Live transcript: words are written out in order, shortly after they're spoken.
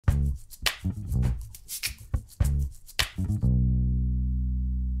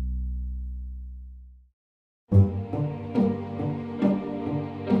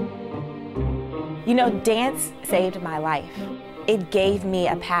You know, dance saved my life. It gave me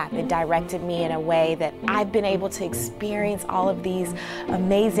a path. It directed me in a way that I've been able to experience all of these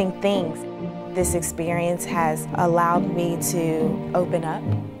amazing things. This experience has allowed me to open up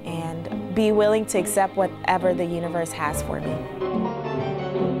and be willing to accept whatever the universe has for me.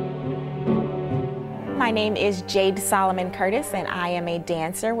 My name is Jade Solomon Curtis, and I am a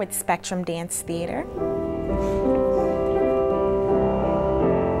dancer with Spectrum Dance Theater.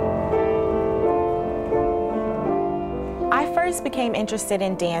 I first became interested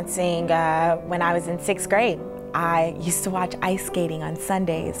in dancing when I was in 6th grade. I used to watch ice skating on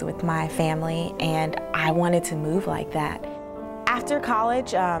Sundays with my family, and I wanted to move like that. After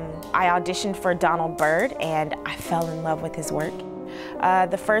college, I auditioned for Donald Byrd, and I fell in love with his work.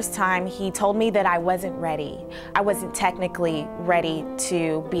 The first time he told me that I wasn't ready. I wasn't technically ready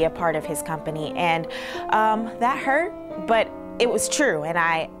to be a part of his company, and that hurt, but it was true, and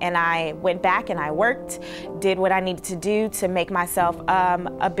I went back and I worked, did what I needed to do to make myself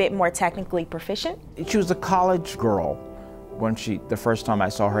a bit more technically proficient. She was a college girl when the first time I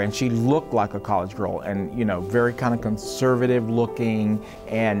saw her, and she looked like a college girl, and you know, very kind of conservative looking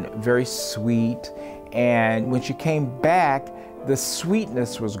and very sweet. And when she came back, the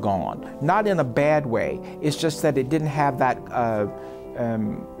sweetness was gone. Not in a bad way. It's just that it didn't have that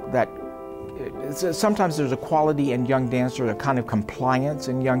sometimes there's a quality in young dancers, a kind of compliance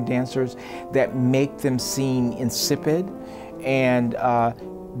in young dancers that make them seem insipid, and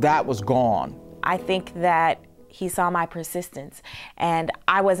that was gone. I think that he saw my persistence, and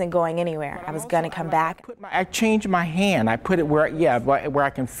I wasn't going anywhere. I was going to come back. I changed my hand. I put it where I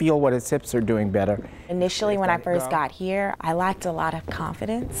can feel what its hips are doing better. Initially, when I first got here, I lacked a lot of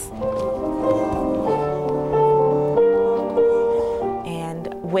confidence.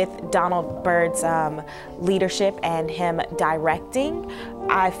 With Donald Byrd's leadership and him directing,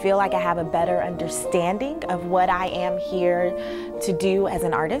 I feel like I have a better understanding of what I am here to do as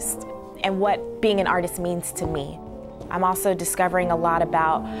an artist and what being an artist means to me. I'm also discovering a lot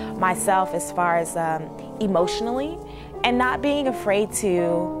about myself as far as emotionally, and not being afraid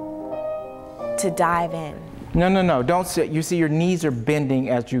to dive in. No, don't sit. You see your knees are bending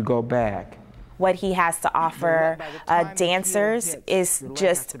as you go back. What he has to offer dancers is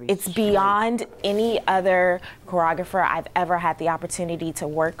just, it's beyond any other choreographer I've ever had the opportunity to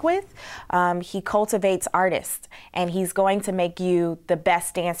work with. He cultivates artists, and he's going to make you the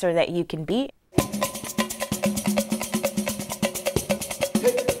best dancer that you can be.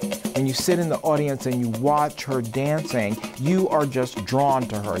 When you sit in the audience and you watch her dancing, you are just drawn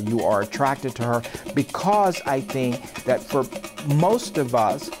to her. You are attracted to her, because I think that for most of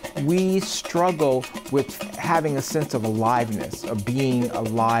us, we struggle with having a sense of aliveness, of being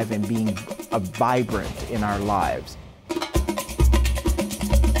alive and being vibrant in our lives.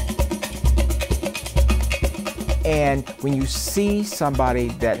 And when you see somebody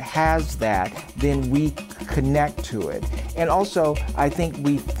that has that, then we connect to it. And also, I think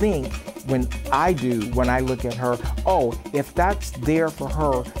we think, when I look at her, oh, if that's there for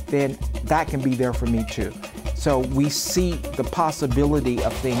her, then that can be there for me too. So we see the possibility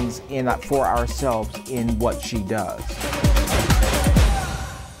of things for ourselves in what she does.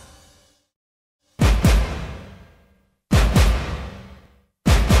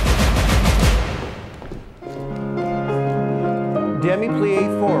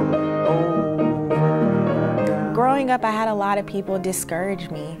 Demi-plie forward. Growing up, I had a lot of people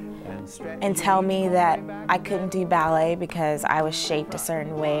discourage me and tell me that I couldn't do ballet because I was shaped a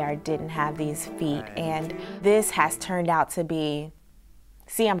certain way or didn't have these feet. And this has turned out to be,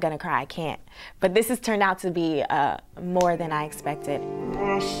 see, I'm gonna cry, I can't. But this has turned out to be more than I expected.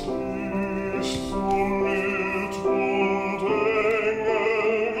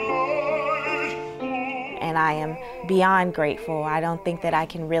 And I am beyond grateful. I don't think that I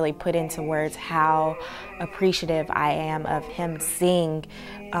can really put into words how appreciative I am of him seeing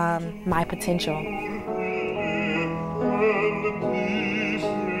my potential.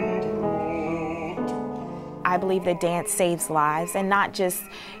 I believe that dance saves lives, and not just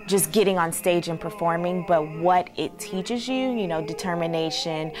getting on stage and performing, but what it teaches you, you know,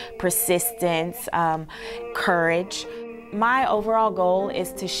 determination, persistence, courage. My overall goal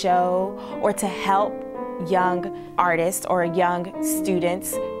is to show or to help young artists or young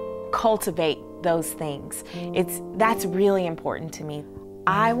students cultivate those things. That's really important to me.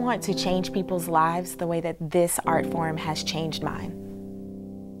 I want to change people's lives the way that this art form has changed mine.